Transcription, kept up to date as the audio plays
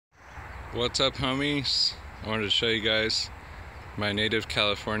What's up, homies? I wanted to show you guys my native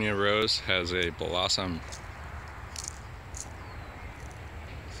California rose has a blossom.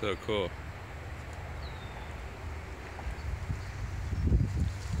 So cool.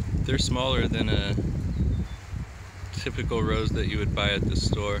 They're smaller than a typical rose that you would buy at the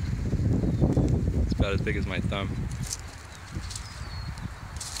store. It's about as big as my thumb.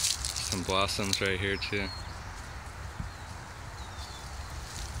 Some blossoms right here too.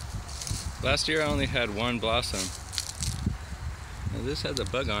 Last year I only had one blossom. Now this has a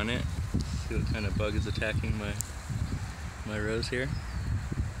bug on it. Let's see what kind of bug is attacking my rose here.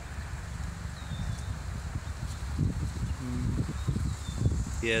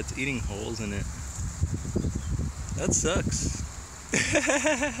 Yeah, it's eating holes in it. That sucks.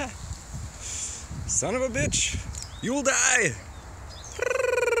 Son of a bitch! You will die!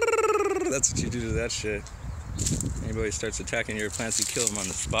 That's what you do to that shit. Anybody starts attacking your plants, you kill them on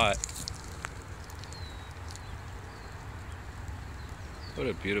the spot. What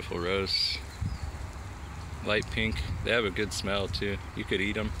a beautiful rose. Light pink. They have a good smell too. You could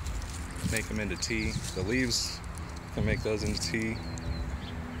eat them, make them into tea. The leaves, you can make those into tea.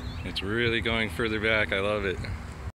 It's really going further back. I love it.